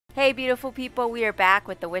Hey beautiful people, we are back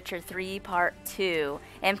with The Witcher 3 Part 2.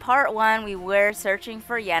 In Part 1 we were searching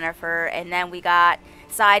for Yennefer, and then we got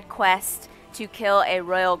side quest to kill a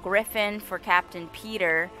royal griffin for Captain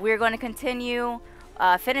Peter. We're going to continue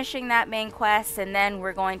finishing that main quest, and then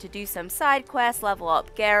we're going to do some side quests, level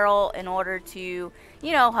up Geralt in order to,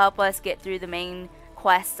 you know, help us get through the main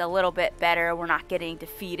quest a little bit better. We're not getting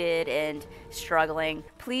defeated and struggling.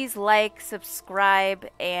 Please like, subscribe,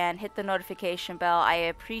 and hit the notification bell. I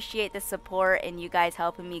appreciate the support and you guys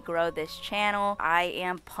helping me grow this channel. I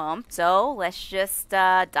am pumped, so let's just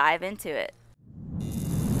dive into it.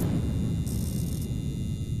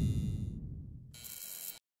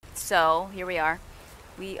 So here we are.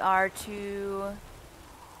 We are to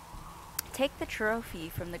take the trophy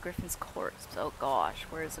from the griffin's corpse. Oh gosh,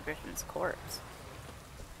 where's the griffin's corpse?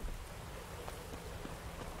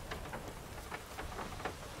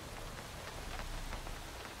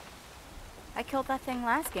 I killed that thing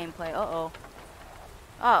last gameplay. Uh-oh.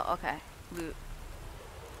 Oh, okay. Loot.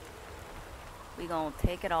 We gonna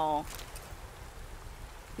take it all.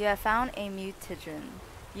 You have found a mutagen.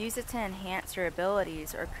 Use it to enhance your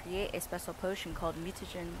abilities or create a special potion called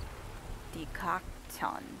mutagen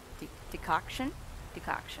decoction.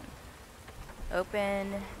 Decoction.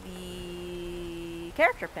 Open the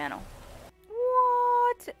character panel.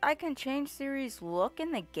 What? I can change series look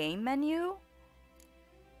in the game menu?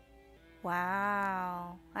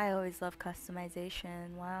 Wow. I always love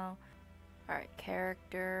customization. Wow. Alright,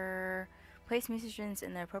 character. Place mutagens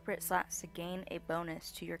in the appropriate slots to gain a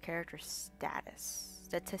bonus to your character's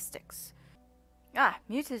statistics. Ah,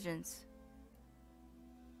 mutagens.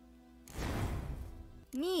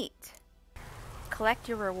 Neat. Collect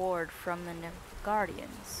your reward from the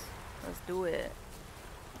Guardians. Let's do it.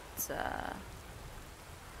 Let's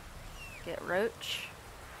get Roach.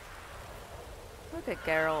 Look at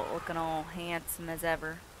Geralt looking all handsome as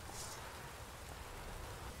ever.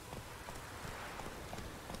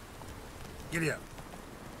 Giddy up.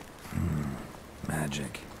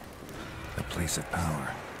 Magic. A place of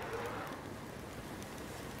power.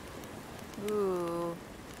 Ooh.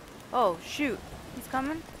 Oh, shoot. He's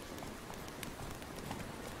coming?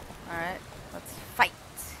 Alright, let's fight.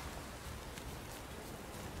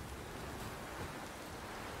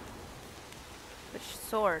 Which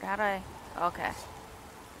sword? How'd I... Okay.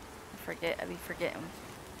 I be forgetting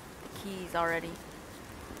the keys already.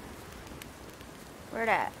 Where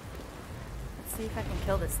at? Let's see if I can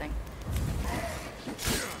kill this thing.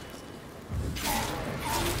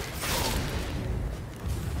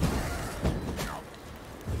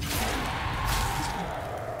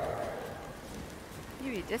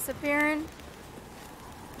 You be disappearing?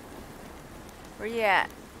 Where you at?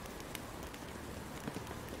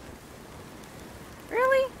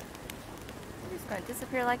 Really? You're just gonna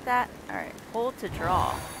disappear like that? Alright, hold to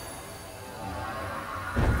draw.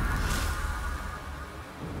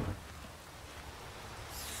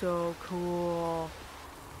 So cool.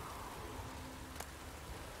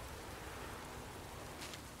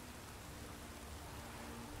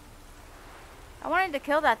 I wanted to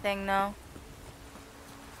kill that thing though.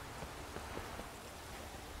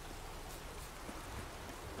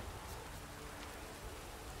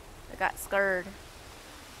 I got scared.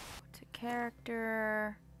 To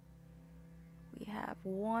character. We have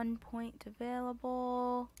 1 point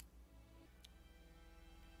available.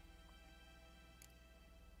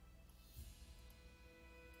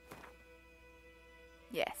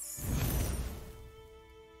 Yes.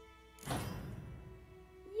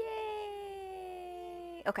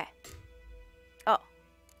 Yay! Okay. Oh.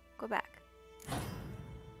 Go back.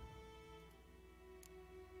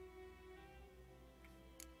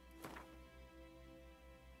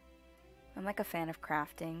 I'm like a fan of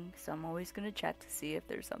crafting, so I'm always gonna check to see if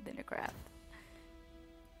there's something to craft.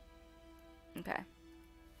 Okay.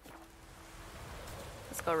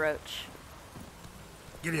 Let's go Roach.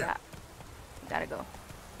 Giddy up. Gotta go.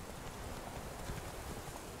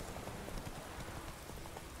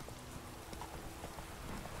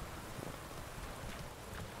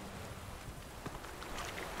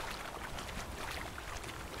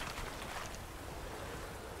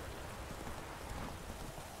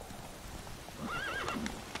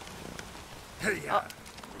 Hey, Oh.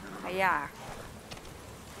 Hiya.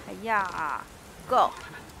 Hiya. Go.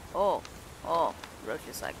 Oh. Oh. Roach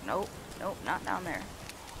is like, nope. Nope, not down there.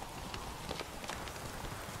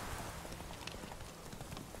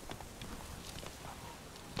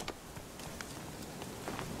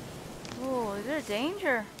 Oh, is there a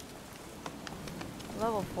danger?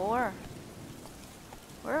 Level 4.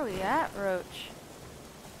 Where are we at, Roach?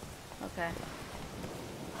 Okay.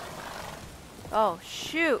 Oh,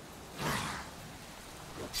 shoot.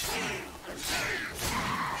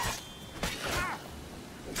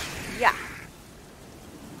 Yeah.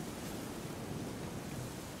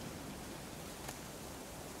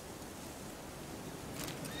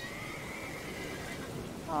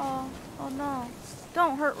 Oh no.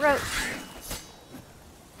 Don't hurt Roach.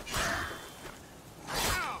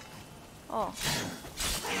 Oh.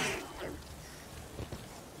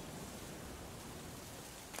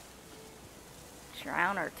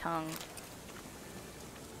 Drown her tongue.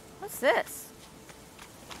 What's this?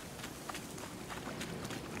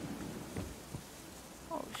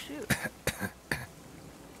 Oh shoot.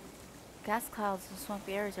 Gas clouds and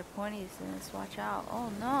swampy areas are pointy, so let's watch out.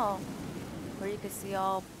 Oh no. Where you can see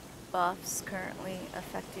all buffs currently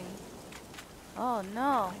affecting. Oh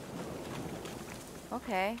no.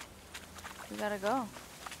 Okay. We gotta go.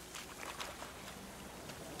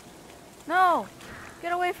 No!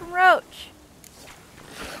 Get away from Roach!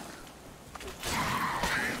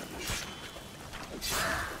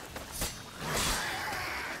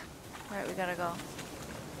 Alright, we gotta go.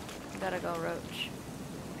 We gotta go, Roach.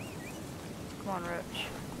 Come on, Roach.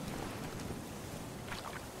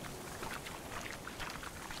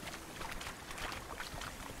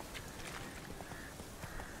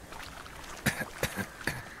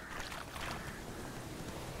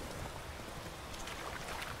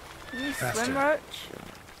 Can you Faster. swim, Roach?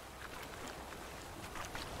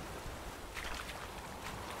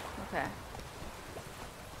 Okay.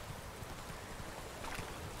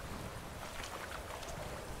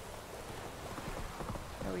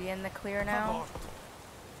 Are we in the clear now?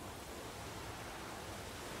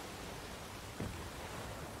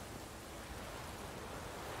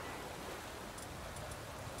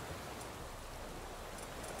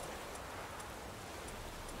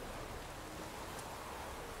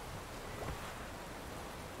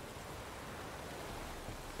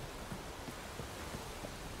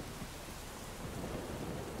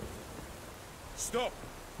 Stop!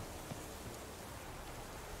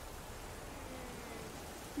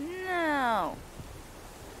 No.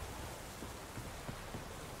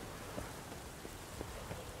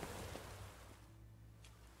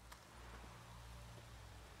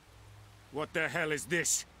 What the hell is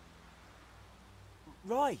this?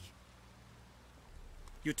 Right.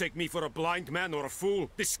 You take me for a blind man or a fool?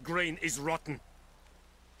 This grain is rotten.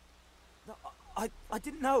 No, I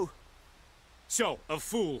didn't know. So, a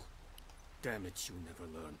fool. Damn it, you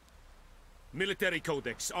never learn. Military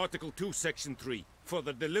Codex, Article 2, Section 3. For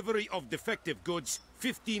the delivery of defective goods,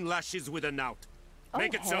 15 lashes with a knout.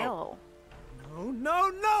 Make it so. Hell. No, no,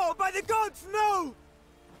 no! By the gods, no!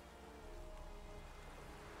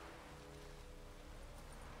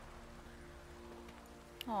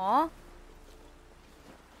 Aw.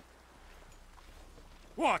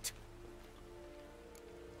 What?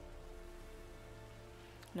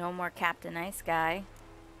 No more Captain Ice Guy.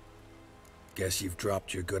 Guess you've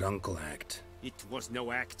dropped your good uncle act. It was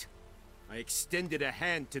no act. I extended a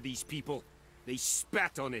hand to these people. They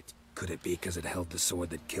spat on it. Could it be because it held the sword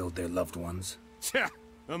that killed their loved ones? Tja,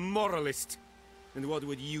 a moralist. And what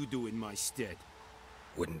would you do in my stead?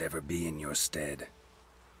 Wouldn't ever be in your stead.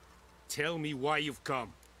 Tell me why you've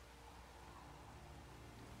come.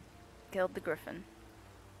 Killed the griffin.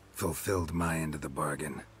 Fulfilled my end of the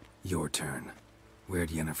bargain. Your turn. Where'd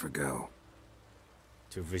Yennefer go?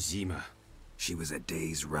 To Vizima. She was a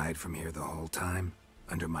day's ride from here the whole time?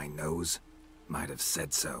 Under my nose? Might have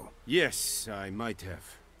said so. Yes, I might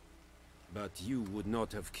have. But you would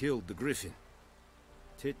not have killed the griffin.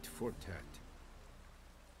 Tit for tat.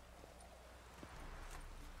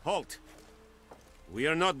 Halt! We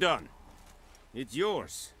are not done. It's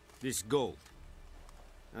yours, this gold.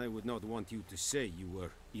 I would not want you to say you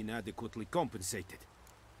were inadequately compensated.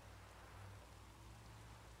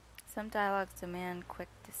 Some dialogues demand quick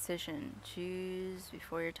decision. Choose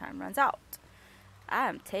before your time runs out. I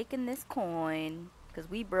am taking this coin because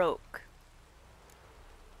we broke.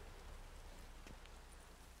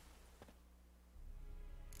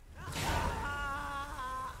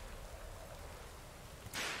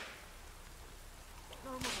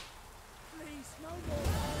 No more. Please, no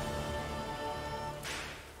more.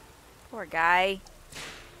 Poor guy.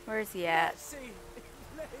 Where is he at? See,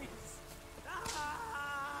 please.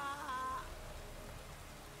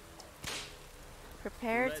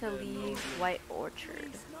 Prepare to leave White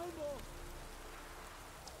Orchard. Please, no more.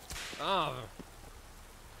 Oh.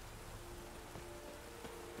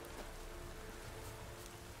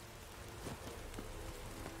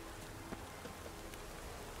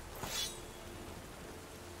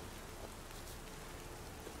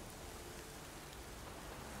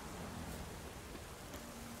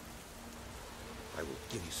 I will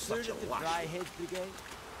give you Heard such a of the washing. Dry Head Brigade?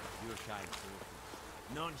 your kind sorted.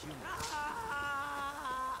 Non-human.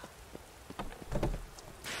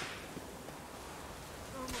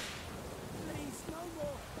 No more. Please, no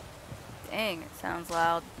more. Dang, it sounds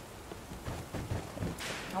loud.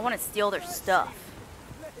 I want to steal their stuff.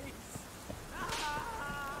 Please.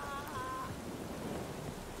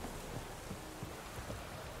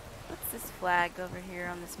 What's this flag over here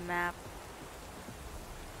on this map?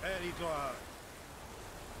 Edgar.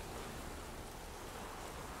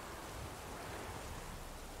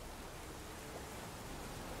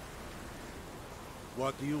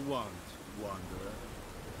 What do you want, wanderer?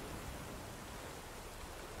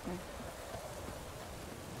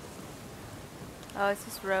 Oh, it's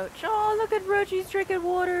this Roach. Oh, look at Roach. He's drinking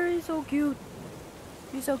water. He's so cute.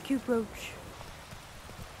 He's so cute, Roach.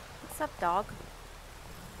 What's up, dog?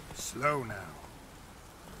 Slow now.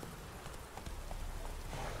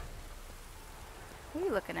 What are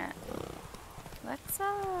you looking at? Let's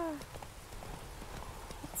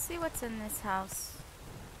see what's in this house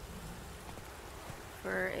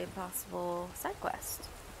for a possible side quest.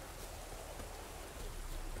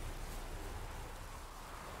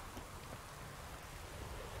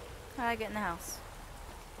 How do I get in the house?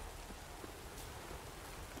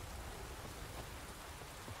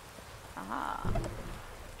 Aha.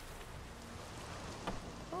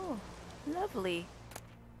 Oh, lovely.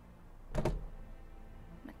 I'm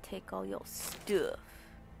gonna take all your stuff.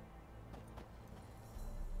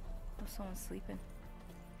 Oh, someone's sleeping.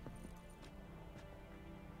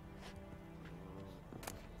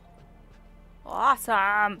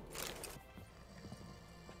 Awesome!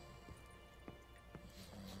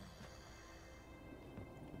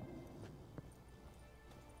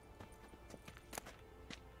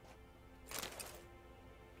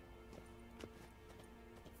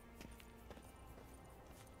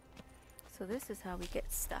 So this is how we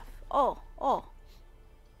get stuff. Oh,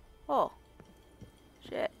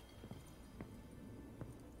 shit.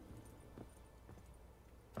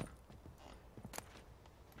 I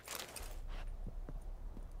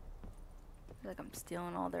feel like I'm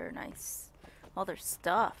stealing all their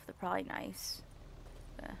stuff. They're probably nice.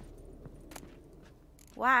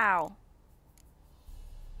 Wow.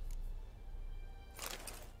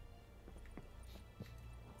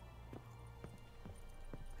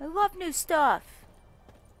 I love new stuff.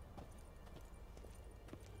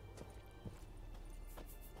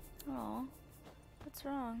 Oh, what's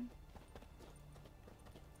wrong?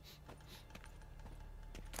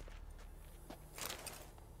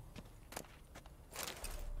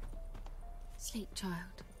 Sleep, child.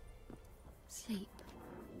 Sleep.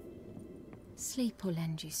 Sleep will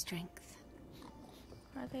lend you strength.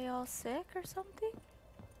 Are they all sick or something?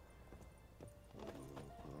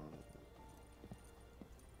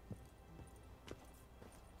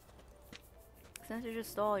 Since you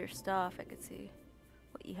just stole all your stuff, I could see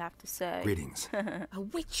what you have to say. Greetings. A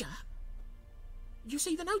witcher? You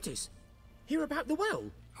see the notice? Hear about the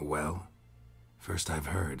well? Well, first I've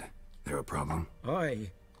heard. There a problem?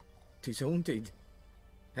 Aye. 'Tis haunted.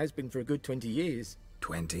 Has been for a good 20 years.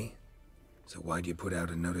 20? So why'd you put out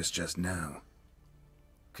a notice just now?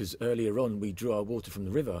 'Cause earlier on we drew our water from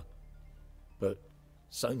the river. But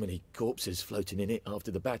so many corpses floating in it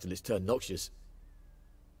after the battle it's turned noxious.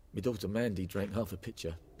 My daughter Mandy drank half a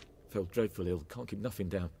pitcher. Fell dreadful ill, can't keep nothing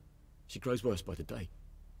down. She grows worse by the day.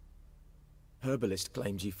 Herbalist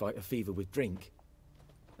claims you fight a fever with drink.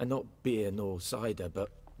 And not beer nor cider,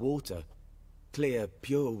 but water. Clear,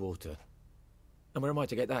 pure water. And where am I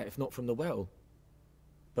to get that if not from the well?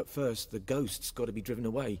 But first, the ghost's got to be driven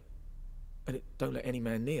away. And it don't let any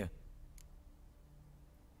man near.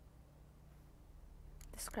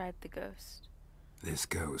 Describe the ghost. This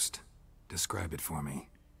ghost. Describe it for me.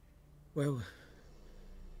 Well,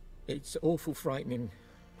 it's awful frightening.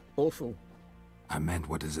 Awful. I meant,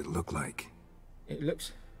 what does it look like? It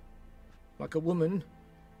looks like a woman,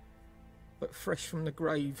 but fresh from the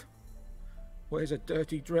grave. Wears a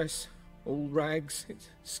dirty dress, all rags, its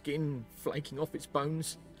skin flaking off its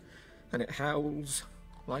bones, and it howls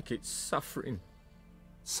like it's suffering.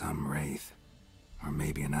 Some wraith. Or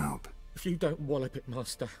maybe an alp. If you don't wallop it,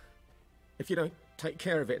 master, if you don't take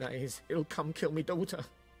care of it, that is, it'll come kill me daughter.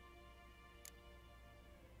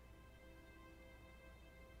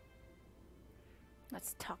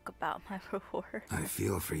 Let's talk about my reward. I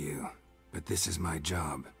feel for you, but this is my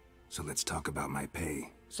job, so let's talk about my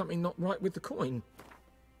pay. Something not right with the coin.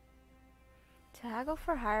 To haggle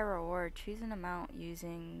for higher reward, choose an amount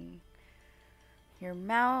using your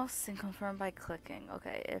mouse and confirm by clicking.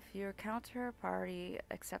 Okay, if your counterparty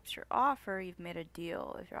accepts your offer, you've made a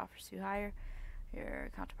deal. If your offer's too higher, your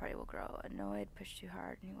counterparty will grow annoyed, push too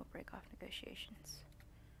hard, and you will break off negotiations.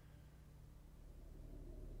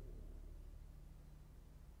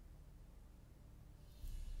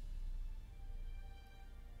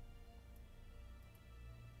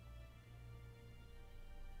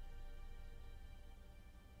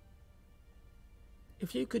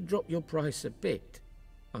 If you could drop your price a bit,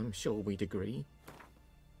 I'm sure we'd agree.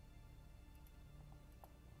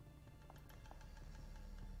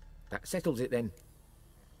 That settles it then.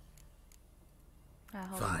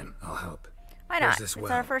 Fine, I'll help. Why Where's not? this It's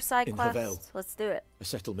well? our first side In quest. Havel. Let's do it. A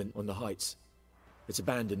settlement on the heights. It's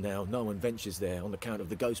abandoned now. No one ventures there on account of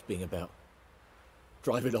the ghost being about.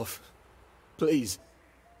 Drive it off. Please.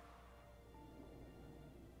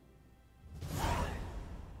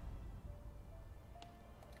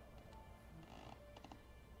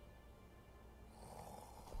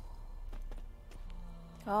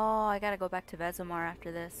 Oh, I gotta go back to Vizima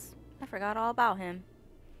after this. I forgot all about him.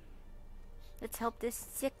 Let's help this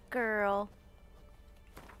sick girl.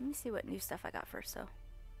 Let me see what new stuff I got first, though.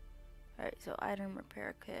 Alright, so item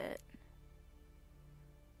repair kit.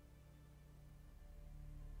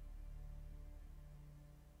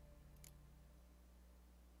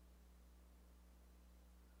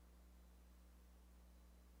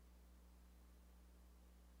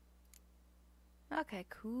 Okay,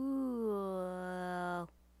 cool.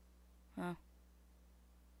 Huh.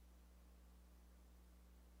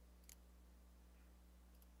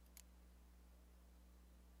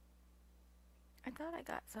 I thought I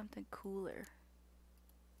got something cooler.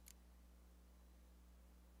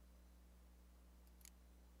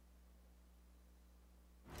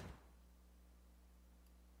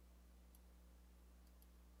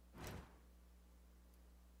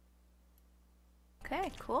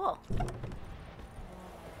 Okay, cool.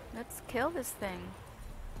 Let's kill this thing.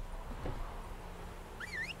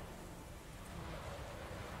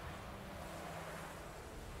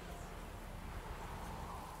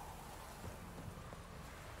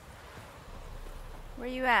 Where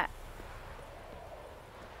you at?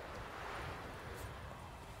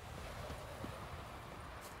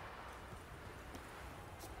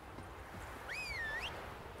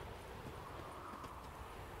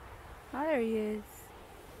 Oh, there he is.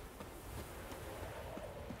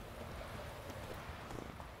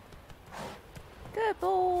 Good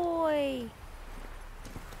boy.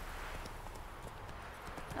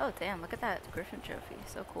 Oh, damn, look at that Griffin trophy.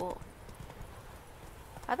 So cool.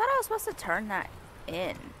 I thought I was supposed to turn that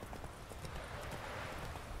in.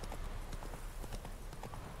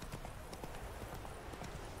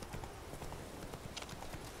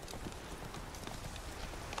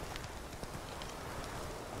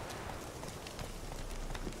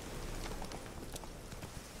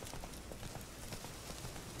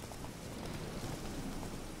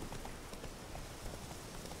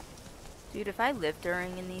 Dude, if I lived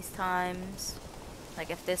during in these times, like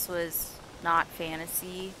if this was not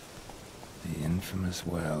fantasy, The infamous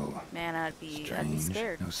well. man, I'd be Strange.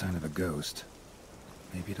 scared. No sign of a ghost.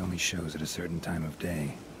 Maybe it only shows at a certain time of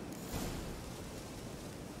day.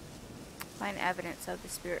 Find evidence of the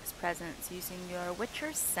spirit's presence using your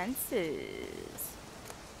Witcher senses.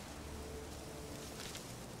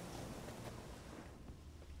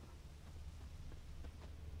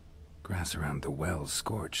 Grass around the well's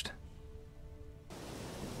scorched.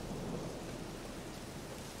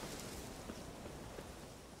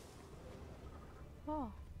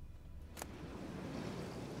 Oh.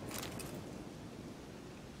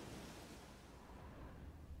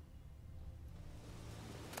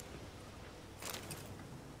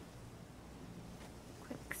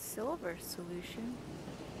 Quicksilver solution.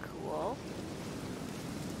 Cool.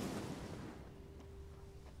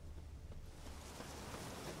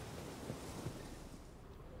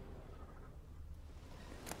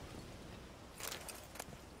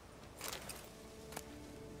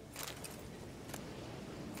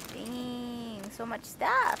 Dang, so much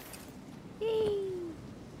stuff. Yay.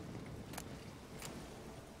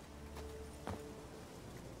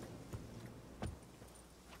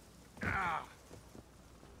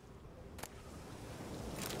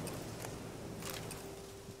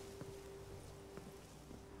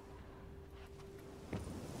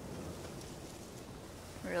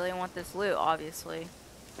 Really want this loot, obviously.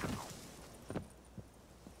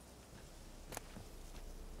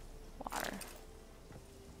 Water.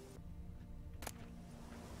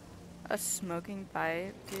 A smoking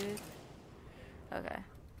pipe, dude. Okay.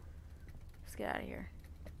 Let's get out of here.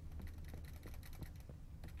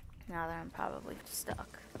 Now that I'm probably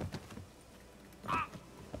stuck.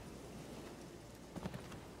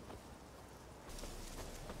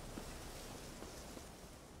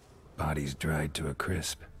 Bodies dried to a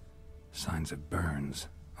crisp. Signs of burns.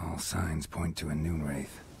 All signs point to a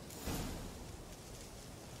noonwraith.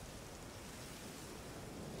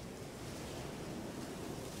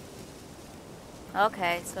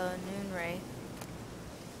 Okay, so noonwraith.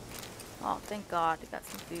 Oh, thank God, I got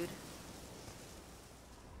some food.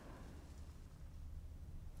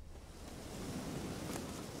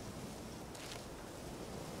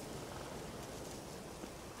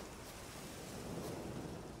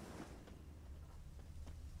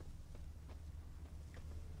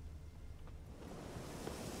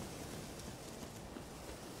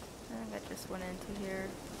 just went into here.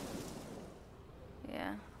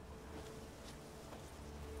 Yeah.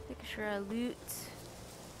 Making sure I loot.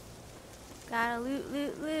 Gotta loot,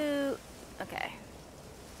 loot, loot. Okay.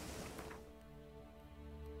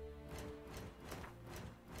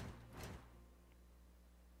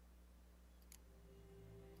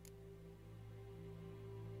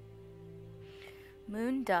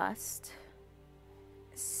 Moon dust,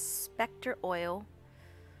 specter oil,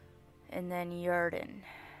 and then Yurden.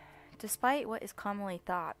 Despite what is commonly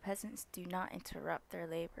thought, peasants do not interrupt their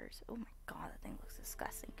labors. Oh my god, that thing looks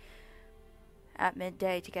disgusting. At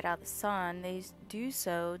midday to get out the sun, they do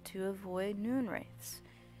so to avoid noonwraiths.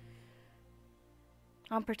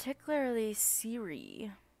 On particularly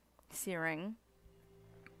searing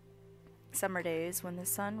summer days when the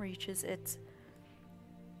sun reaches its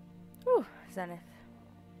zenith.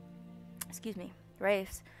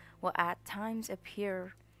 Wraiths will at times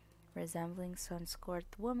appear resembling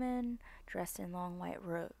sun-scorched women dressed in long white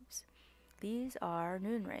robes. These are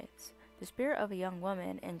noonwraiths, the spirit of a young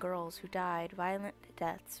woman and girls who died violent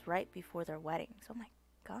deaths right before their weddings. Oh my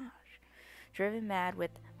gosh. Driven mad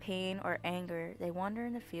with pain or anger, they wander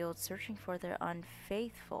in the fields searching for their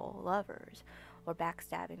unfaithful lovers or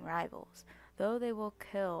backstabbing rivals. Though they will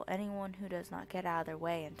kill anyone who does not get out of their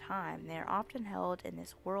way in time, they are often held in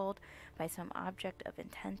this world by some object of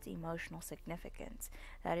intense emotional significance.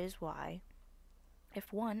 That is why,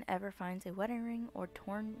 if one ever finds a wedding ring or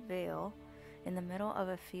torn veil in the middle of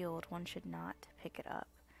a field, one should not pick it up,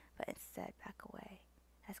 but instead back away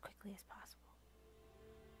as quickly as possible.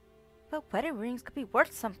 But wedding rings could be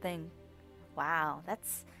worth something. Wow,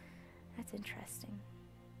 that's interesting.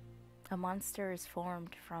 A monster is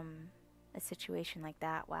formed from a situation like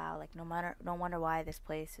that. Wow, like no wonder why this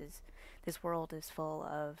world is full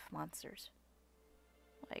of monsters.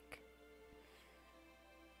 Like,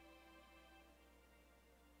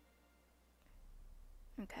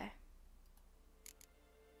 okay.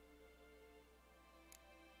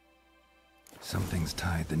 Something's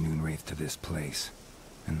tied the noonwraith to this place.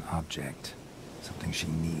 An object. Something she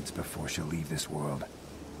needs before she'll leave this world.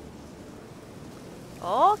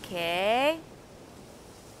 Okay.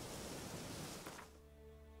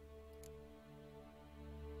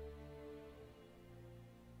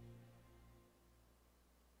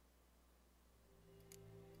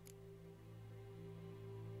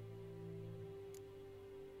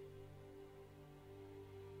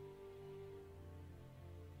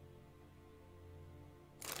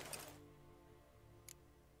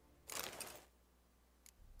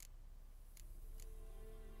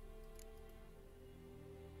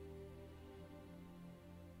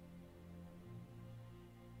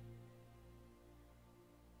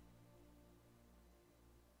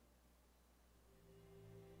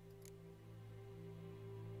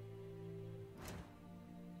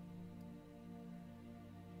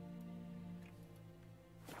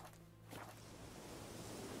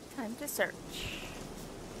 Time to search.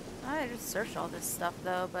 I just searched all this stuff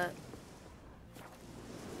though, but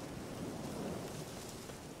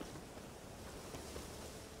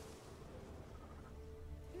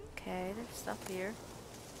okay, there's stuff here.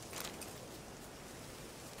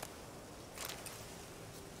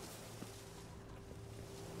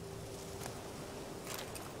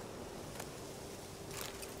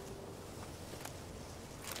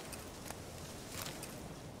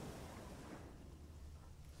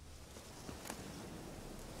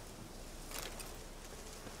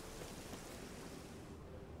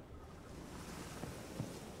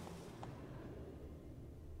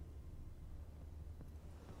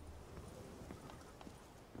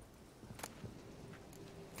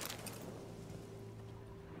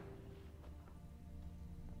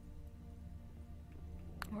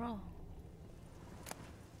 Roll.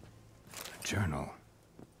 A journal.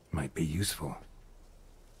 Might be useful.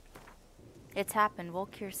 It's happened.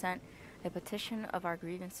 Volkir sent a petition of our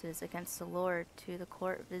grievances against the Lord to the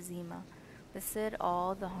court of Vizima. Listed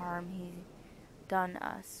all the harm he done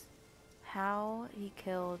us. How he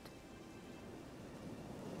killed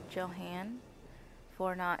Johan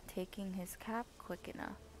for not taking his cap quick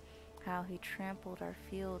enough. How he trampled our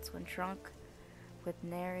fields when drunk with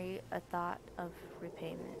nary a thought of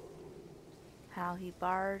repayment. How he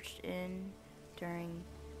barged in during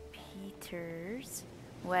Peter's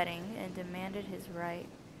wedding and demanded his right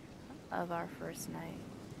of our first night.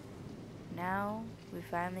 Now we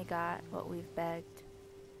finally got what we've begged.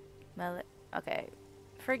 Okay,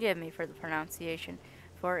 forgive me for the pronunciation,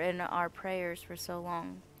 for in our prayers for so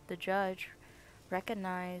long, the judge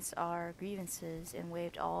recognized our grievances and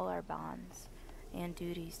waived all our bonds and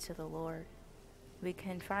duties to the Lord. We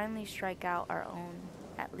can finally strike out our own.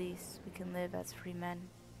 At least we can live as free men.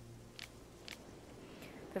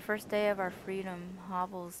 The first day of our freedom.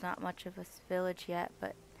 Hovel's not much of a village yet,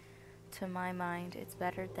 but to my mind, it's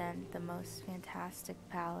better than the most fantastic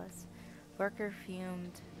palace. Worker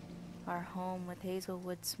fumed our home with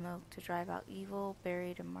hazelwood smoke to drive out evil,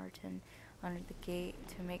 buried a marten under the gate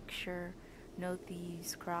to make sure no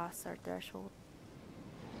thieves cross our threshold.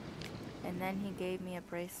 And then he gave me a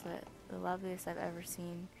bracelet, the loveliest I've ever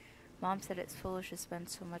seen. Mom said it's foolish to spend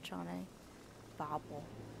so much on a bauble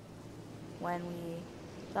when we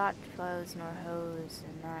thought clothes nor hose,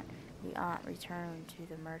 and that we ought return to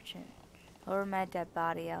the merchant. Over my dead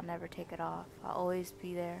body, I'll never take it off. I'll always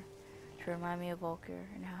be there to remind me of Volker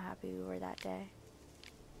and how happy we were that day.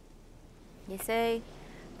 They say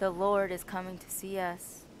the Lord is coming to see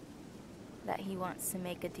us, that he wants to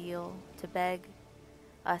make a deal, to beg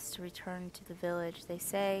us to return to the village. They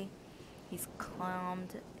say he's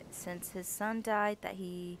calmed since his son died, that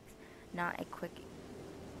he's not a quick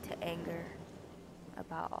to anger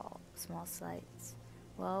about all small slights.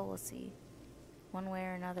 Well, we'll see. One way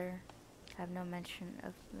or another, I have no mention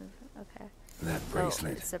of okay. That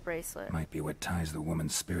bracelet. It's a bracelet. Might be what ties the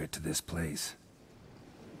woman's spirit to this place.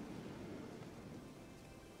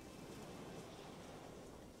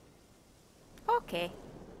 Okay.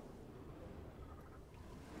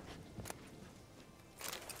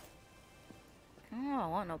 Oh, I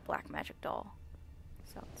want no black magic doll.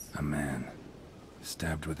 Sounds. A man,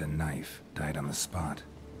 stabbed with a knife, died on the spot.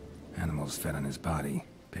 Animals fed on his body,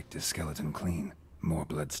 picked his skeleton clean. More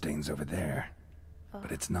blood stains over there.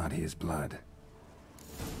 But it's not his blood.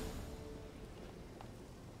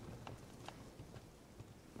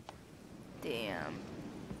 Damn.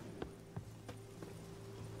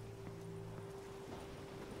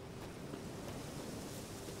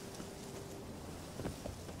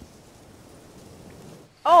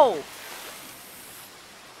 Oh!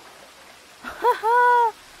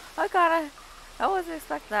 I wasn't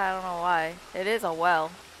expecting that, I don't know why. It is a well.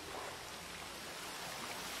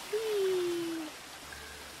 Whee!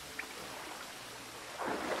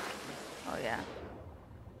 Oh yeah.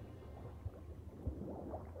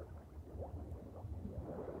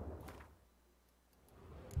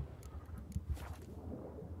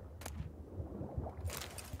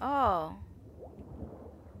 Oh.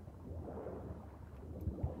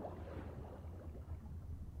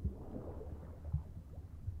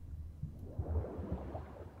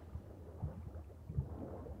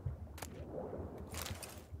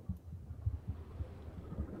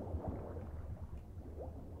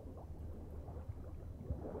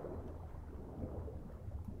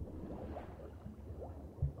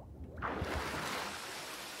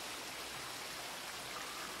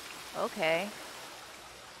 Okay.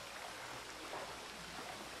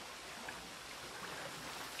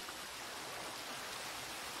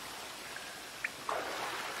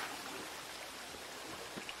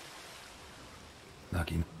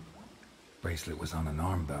 Lucky. Bracelet was on an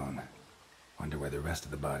arm bone. Wonder where the rest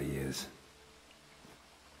of the body is.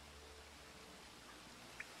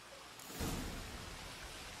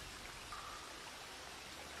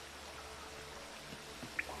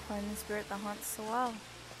 Find the spirit that haunts the well.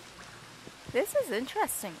 This is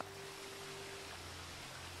interesting.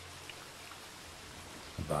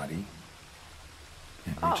 The body.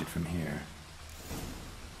 Can't reach it from here.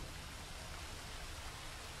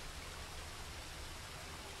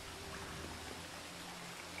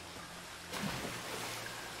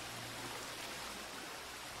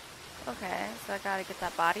 Okay, so I gotta get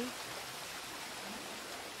that body.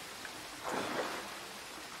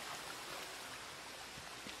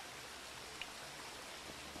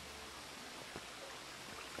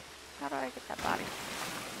 How do I get that body?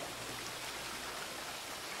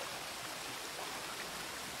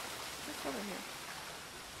 What's over here?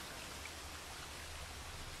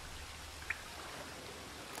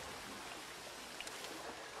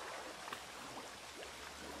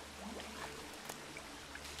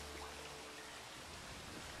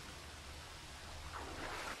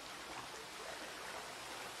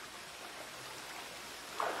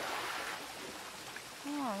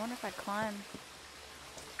 Oh, I wonder if I climb.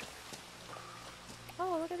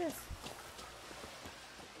 Oh, look at this.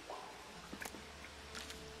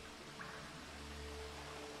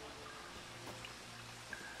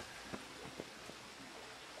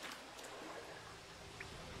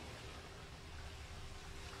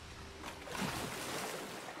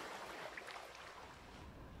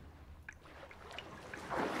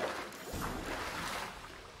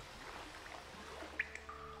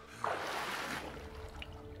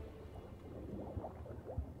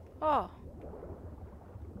 Oh.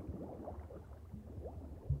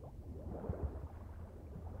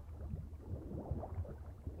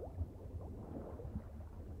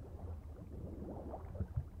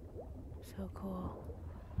 So cool.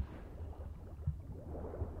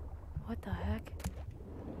 What the heck?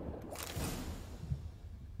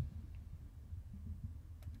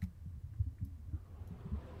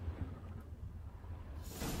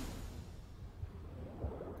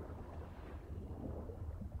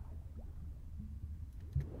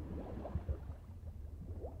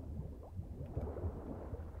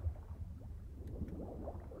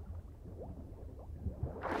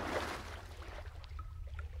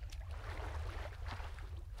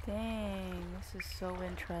 Dang, this is so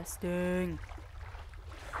interesting.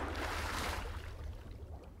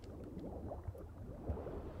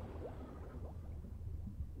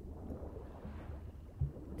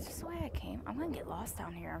 Is this the way I came? I'm gonna get lost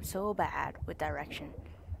down here. I'm so bad with direction.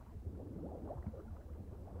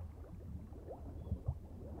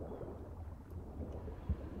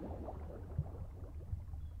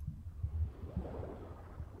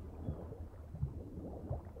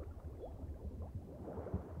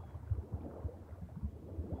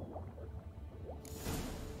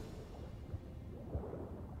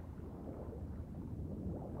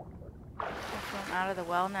 I'm out of the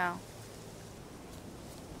well now.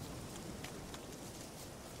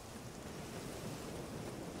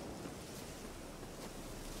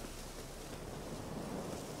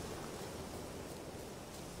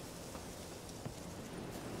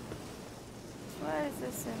 What is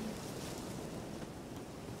this in?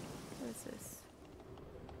 What is this?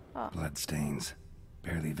 Oh. Bloodstains.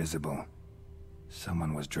 Barely visible.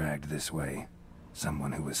 Someone was dragged this way.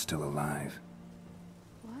 Someone who was still alive.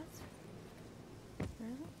 What?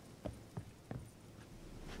 Really?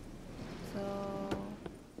 So...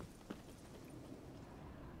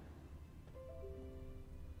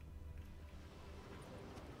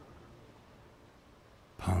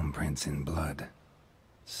 Palm prints in blood.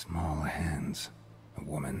 Small hands. A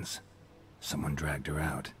woman's. Someone dragged her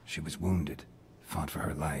out. She was wounded. Fought for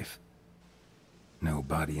her life. No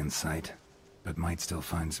body in sight, but might still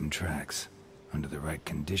find some tracks. Under the right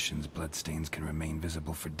conditions, bloodstains can remain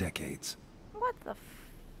visible for decades. What the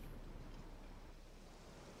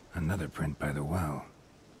Another print by the well.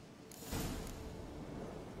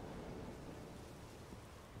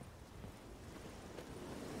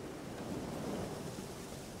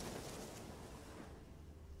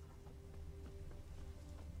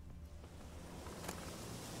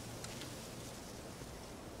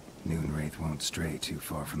 Noonwraith won't stray too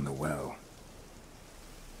far from the well.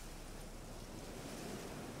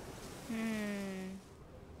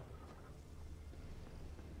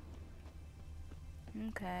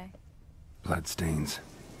 Okay. Bloodstains.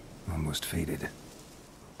 Almost faded.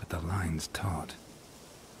 But the line's taut.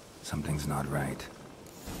 Something's not right.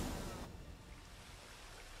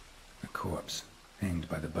 A corpse, hanged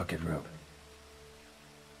by the bucket rope.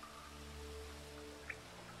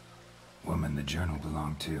 Woman the journal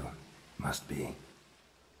belonged to. Must be.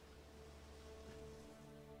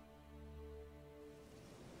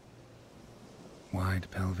 Wide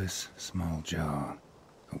pelvis, small jaw.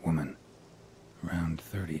 A woman. Around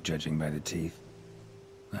 30, judging by the teeth.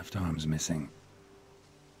 Left arm's missing.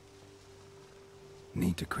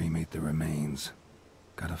 Need to cremate the remains.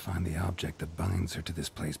 Gotta find the object that binds her to this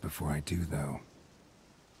place before I do, though.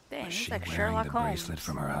 Dang, Was he's she like wearing Sherlock the Holmes. bracelet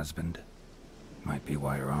from her husband? Might be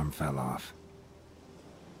why her arm fell off.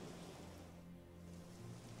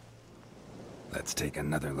 Let's take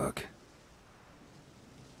another look.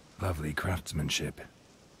 Lovely craftsmanship,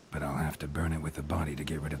 but I'll have to burn it with the body to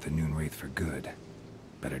get rid of the noonwraith for good.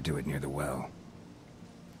 Better do it near the well.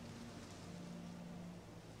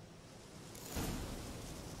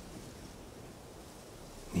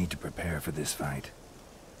 Need to prepare for this fight.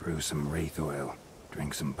 Brew some wraith oil,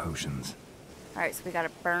 drink some potions. Alright, so we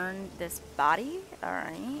gotta burn this body.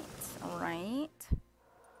 Alright, alright.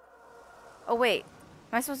 Oh wait,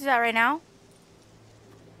 am I supposed to do that right now?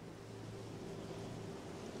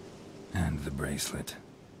 And the bracelet.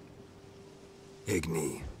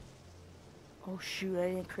 Igni. Oh shoot, I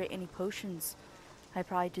didn't create any potions. I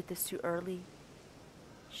probably did this too early.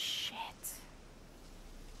 Shit.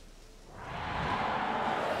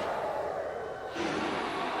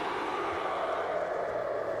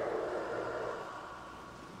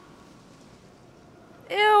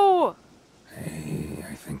 Ew! Hey,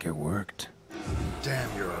 I think it worked.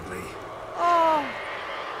 Damn, you're ugly. Oh!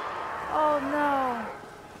 Oh no!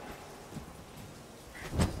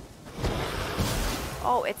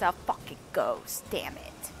 Oh, it's a fucking ghost, damn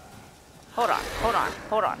it. Hold on, hold on,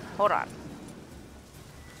 hold on, hold on.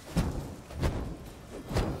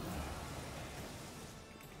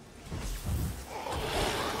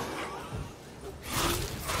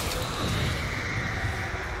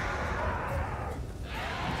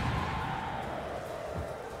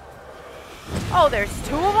 Oh, there's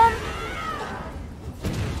two of them?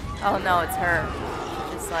 Oh no, it's her.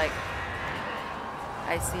 Just like...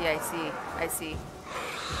 I see.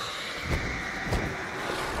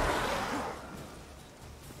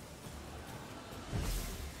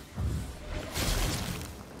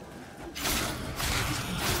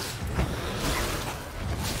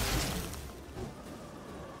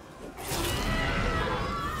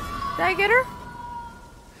 Did I get her?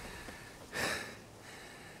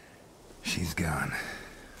 She's gone.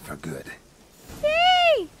 For good.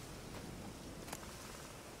 Yay!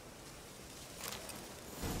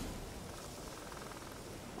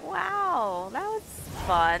 Wow, that was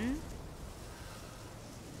fun.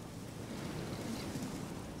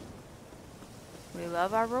 We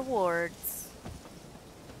love our rewards.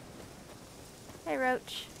 Hey,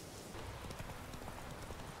 Roach.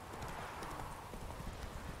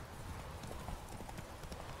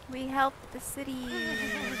 We helped the city.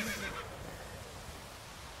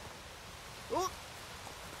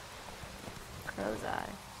 Crow's eye.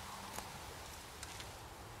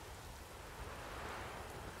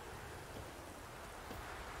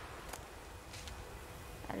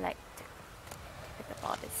 I like to pick up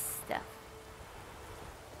all this stuff.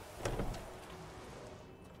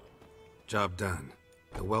 Job done.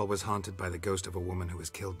 The well was haunted by the ghost of a woman who was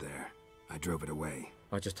killed there. I drove it away.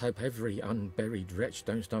 I just hope every unburied wretch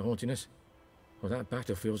don't start haunting us. Well, that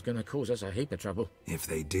battlefield's gonna cause us a heap of trouble. If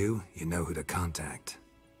they do, you know who to contact.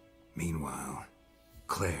 Meanwhile,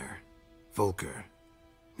 Claire, Volker,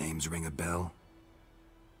 names ring a bell?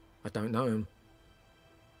 I don't know him.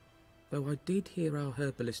 Though I did hear our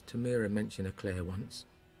herbalist Tamira mention a Claire once.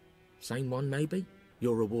 Same one, maybe?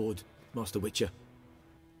 Your reward, Master Witcher.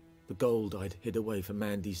 The gold I'd hid away for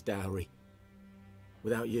Mandy's dowry.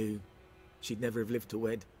 Without you, she'd never have lived to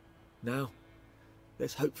wed. Now,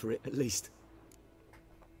 let's hope for it, at least.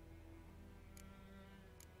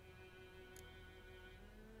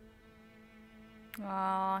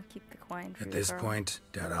 Aw, keep the coin for At you, this girl. point,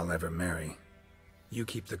 doubt I'll ever marry. You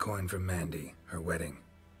keep the coin for Mandy, her wedding.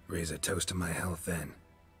 Raise a toast to my health then.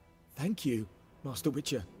 Thank you, Master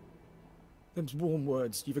Witcher. Them's warm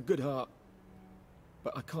words, you've a good heart.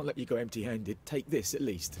 But I can't let you go empty-handed. Take this, at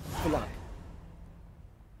least. For luck.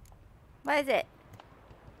 What is it?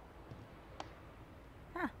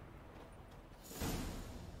 Huh.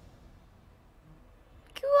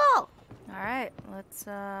 Cool! Alright, let's,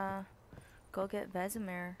 go get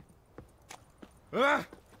Vizima. Ah!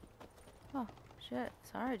 Oh, shit.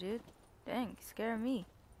 Sorry, dude. Dang, you scared me.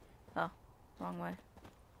 Oh, wrong way.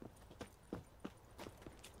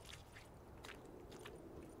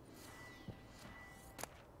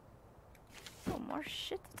 Oh, more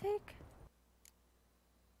shit to take?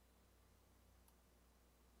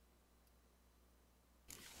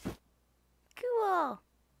 Cool!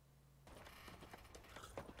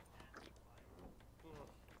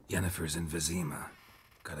 Yennefer's in Vizima.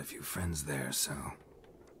 Got a few friends there, so...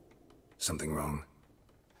 Something wrong?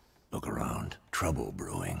 Look around. Trouble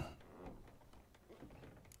brewing.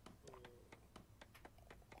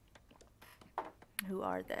 Who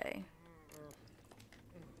are they?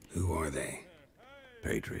 Who are they?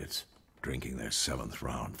 Patriots. Drinking their 7th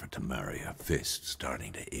round for Temeria. Fist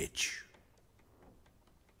starting to itch.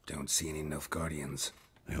 Don't see any Nilfgaardians.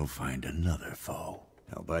 They'll find another foe.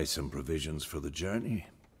 I'll buy some provisions for the journey.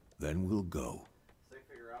 Then we'll go.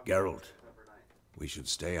 Geralt, we should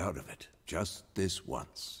stay out of it. Just this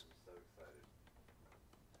once.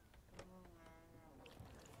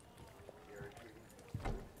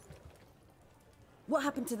 What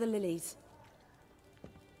happened to the lilies?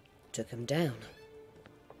 Took him down.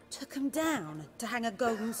 Took them down to hang a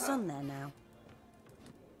golden sun there now.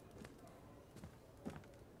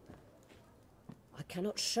 I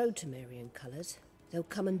cannot show Temerian colours. They'll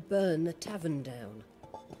come and burn the tavern down.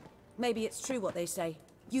 Maybe it's true what they say.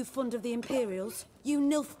 You fond of the Imperials? You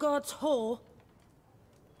Nilfgaard's whore?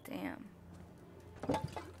 Damn.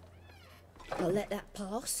 I'll let that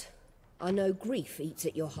pass. I know grief eats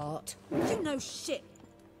at your heart. You know shit.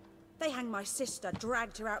 They hanged my sister,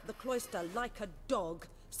 dragged her out the cloister like a dog.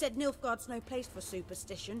 Said Nilfgaard's no place for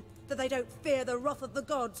superstition, that they don't fear the wrath of the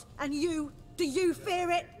gods. And you, do you fear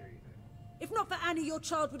it? If not for Annie, your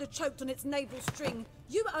child would have choked on its navel string.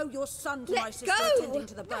 You owe your son to Let my sister go! attending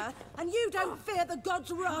to the birth, and you don't fear the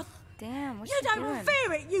gods' wrath. Damn, what's You she don't doing?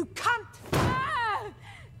 fear it, you cunt!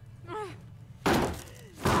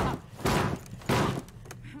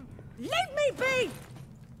 Leave me be!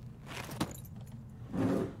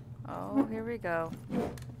 Oh, here we go.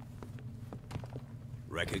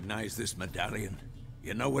 Recognize this medallion?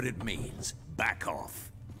 You know what it means. Back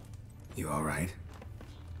off. You alright?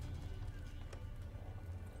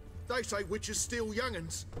 They say witches steal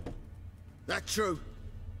young'uns. That true?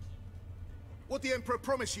 What the Emperor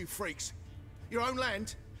promise you, freaks? Your own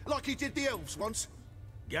land? Like he did the elves once?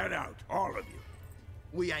 Get out, all of you.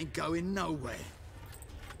 We ain't going nowhere.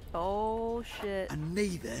 Oh, shit. And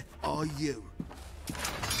neither are you.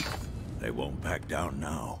 They won't back down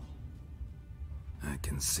now. I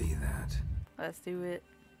can see that. Let's do it.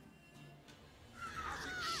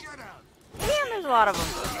 Shut up! Damn, there's a lot of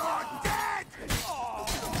them. You're dead!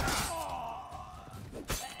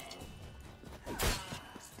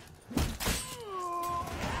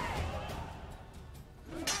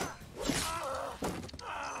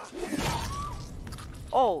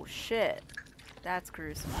 Oh, shit. That's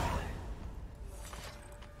gruesome.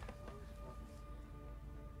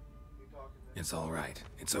 It's all right.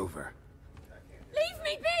 It's over. Leave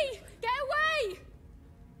me be! Get away!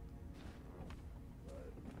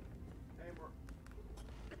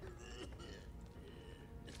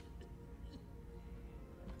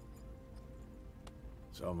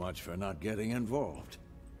 So much for not getting involved.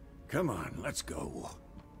 Come on, let's go.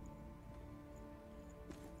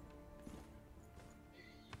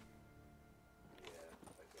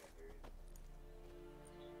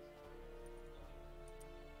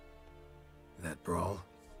 That brawl,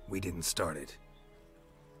 we didn't start it.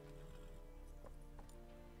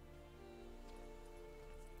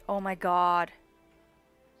 Oh my god.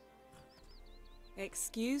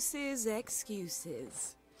 Excuses,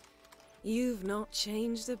 excuses. You've not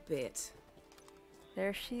changed a bit.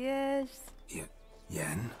 There she is.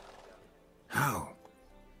 Yen? How?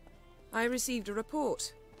 I received a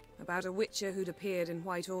report about a witcher who'd appeared in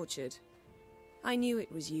White Orchard. I knew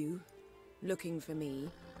it was you, looking for me.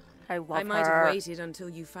 I love I might her. have waited until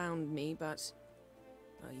you found me, but...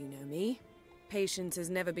 well, you know me. Patience has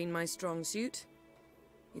never been my strong suit.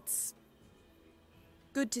 It's...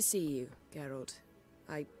 good to see you, Geralt.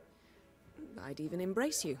 I'd even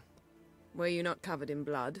embrace you. Were you not covered in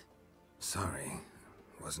blood? Sorry.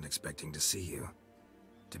 Wasn't expecting to see you.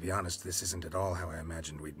 To be honest, this isn't at all how I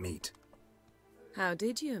imagined we'd meet. How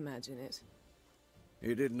did you imagine it?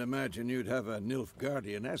 You didn't imagine you'd have a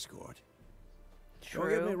Nilfgaardian escort.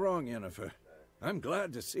 True. Don't get me wrong, Yennefer. I'm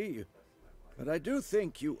glad to see you. But I do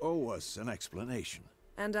think you owe us an explanation.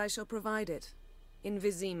 And I shall provide it. In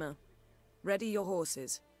Vizima. Ready your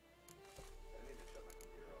horses.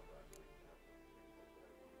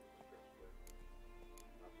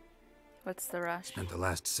 What's the rush? Spent the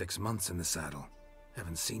last 6 months in the saddle.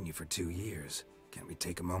 Haven't seen you for 2 years. Can't we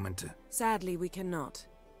take a moment to... Sadly, we cannot.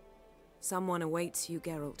 Someone awaits you,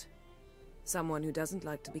 Geralt. Someone who doesn't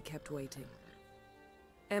like to be kept waiting.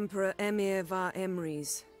 Emperor Emir var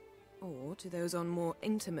Emrys. Or, to those on more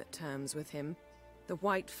intimate terms with him, the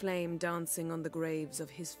white flame dancing on the graves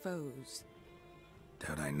of his foes.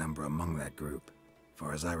 Doubt I number among that group.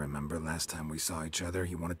 Far as I remember, last time we saw each other,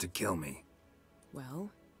 he wanted to kill me.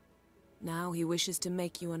 Well, now he wishes to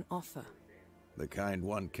make you an offer. The kind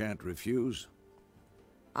one can't refuse.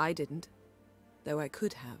 I didn't, though I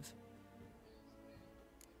could have.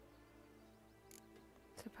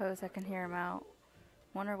 Suppose I can hear him out.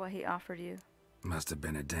 Wonder what he offered you. Must have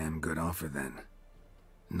been a damn good offer then.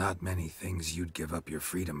 Not many things you'd give up your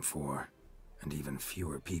freedom for, and even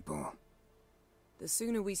fewer people. The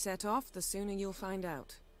sooner we set off, the sooner you'll find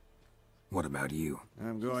out. What about you?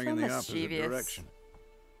 I'm going in the opposite direction.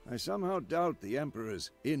 I somehow doubt the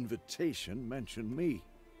Emperor's invitation mentioned me.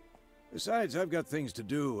 Besides, I've got things to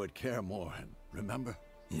do at Kaer Morhen, remember?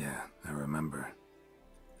 Yeah, I remember.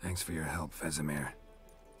 Thanks for your help, Vesemir.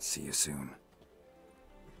 See you soon.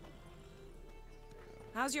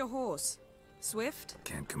 How's your horse? Swift?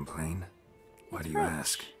 Can't complain. Why do you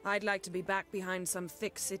ask? I'd like to be back behind some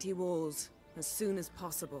thick city walls as soon as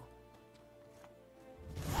possible.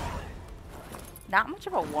 Not much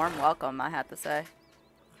of a warm welcome, I have to say.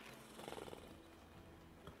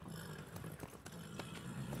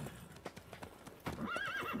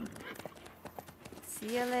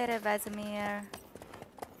 See you later, Vesemir.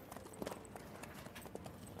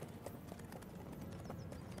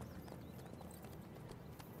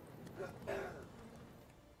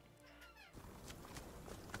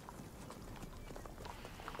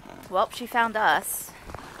 Well, she found us.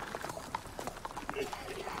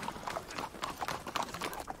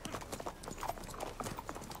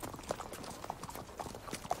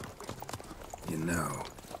 You know,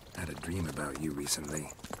 I had a dream about you recently.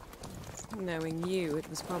 Knowing you, it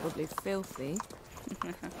was probably filthy.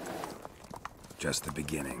 Just the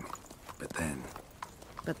beginning. But then...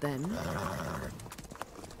 But then?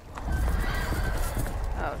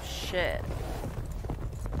 Oh, shit.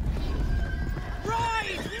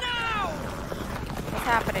 Ride now! What's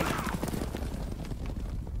happening?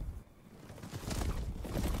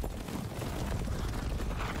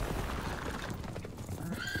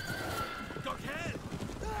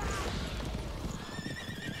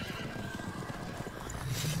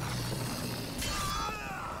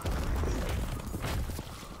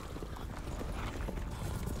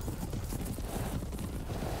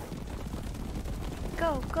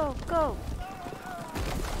 go, go!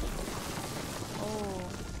 Oh.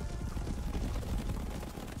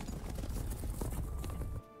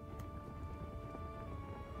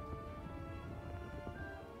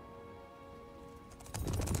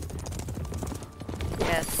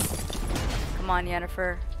 Yes. Come on,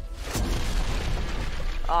 Yennefer.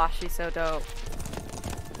 Aw, oh, she's so dope.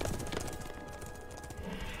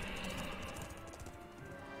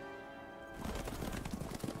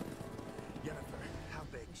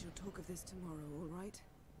 We shall talk of this tomorrow, all right?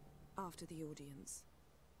 After the audience.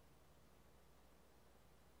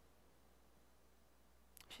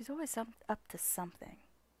 She's always up to something.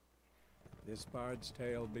 This bard's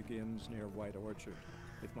tale begins near White Orchard,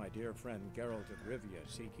 with my dear friend Geralt of Rivia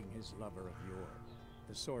seeking his lover of yore,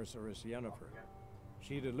 the sorceress Yennefer.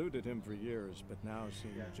 She'd eluded him for years, but now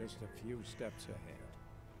seemed just a few steps ahead.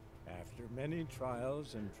 After many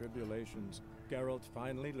trials and tribulations, Geralt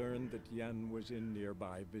finally learned that Yen was in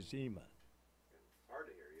nearby Vizima. Hard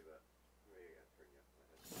to hear you, but maybe I gotta turn you up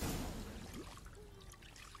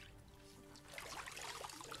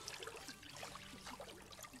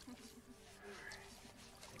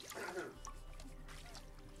my head.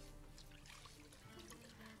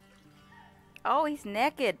 Oh, he's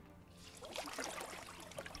naked.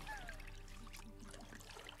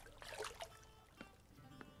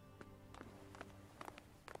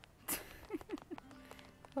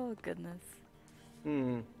 Oh, goodness.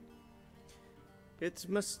 It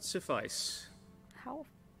must suffice. How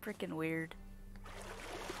freaking weird.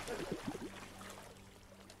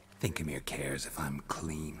 Think Emir cares if I'm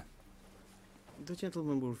clean. The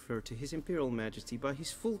gentleman will refer to His Imperial Majesty by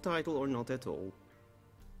his full title or not at all.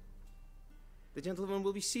 The gentleman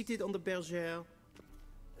will be seated on the bergère.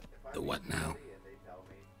 The what now?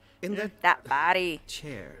 In that body.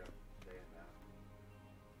 Chair.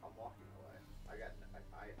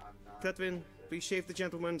 Cletwin, please shave the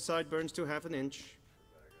gentleman's sideburns to half an inch.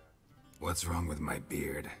 What's wrong with my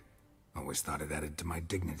beard? Always thought it added to my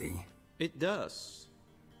dignity. It does.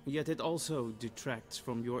 Yet it also detracts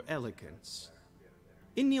from your elegance.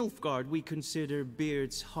 In Nilfgaard, we consider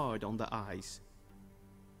beards hard on the eyes.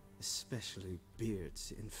 Especially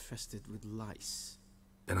beards infested with lice.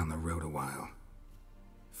 Been on the road a while.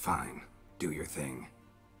 Fine, do your thing.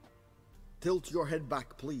 Tilt your head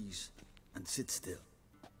back, please, and sit still.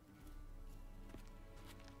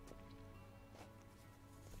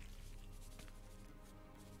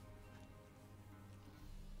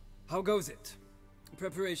 How goes it?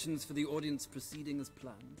 Preparations for the audience proceeding as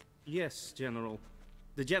planned? Yes, General.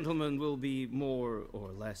 The gentleman will be more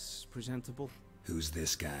or less presentable. Who's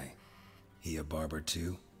this guy? He a barber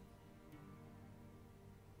too?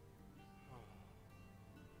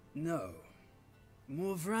 No.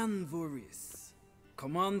 Morvran Voris,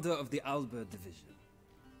 commander of the Alba Division.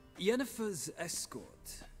 Yennefer's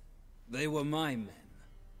escort. They were my men,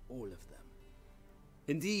 all of them.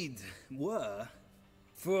 Indeed, were.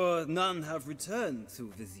 For none have returned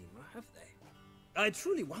to Vizima, have they? I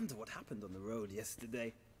truly wonder what happened on the road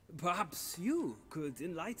yesterday. Perhaps you could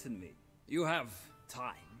enlighten me. You have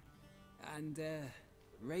time. And a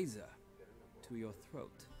razor to your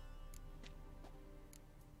throat.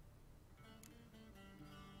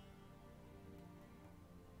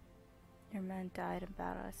 Your men died in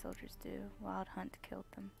battle as soldiers do. Wild Hunt killed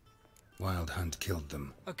them. Wild Hunt killed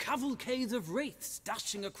them. A cavalcade of wraiths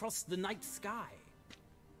dashing across the night sky.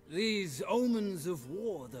 These omens of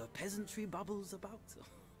war the peasantry bubbles about.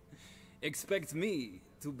 Expect me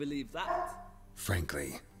to believe that?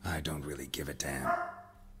 Frankly, I don't really give a damn.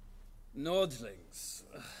 Nordlings.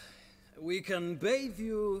 We can bathe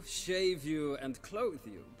you, shave you, and clothe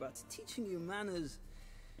you, but teaching you manners,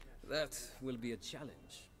 that will be a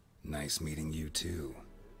challenge. Nice meeting you too.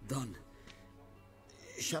 Done.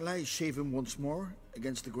 Shall I shave him once more,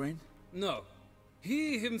 against the grain? No.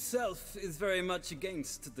 He himself is very much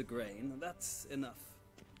against the grain. That's enough.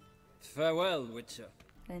 Farewell, Witcher.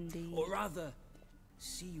 Indeed. Or rather,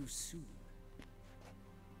 see you soon.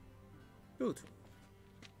 Good.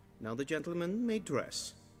 Now the gentleman may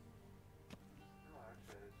dress.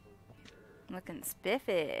 Looking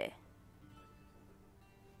spiffy.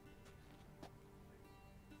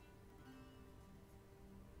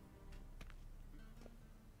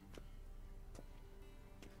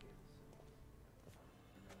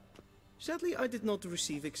 Sadly, I did not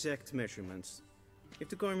receive exact measurements. If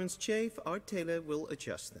the garments chafe, our tailor will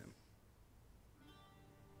adjust them.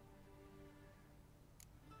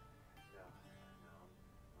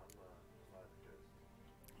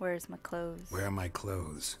 Where's my clothes? Where are my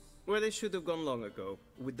clothes? Where they should have gone long ago,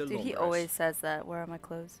 with the Dude, long he rest. always says that. Where are my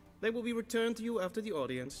clothes? They will be returned to you after the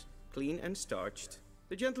audience, clean and starched.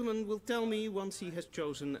 The gentleman will tell me once he has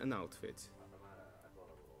chosen an outfit.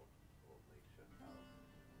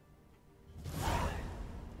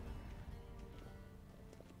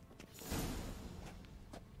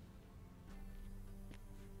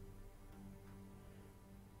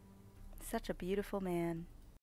 Such a beautiful man.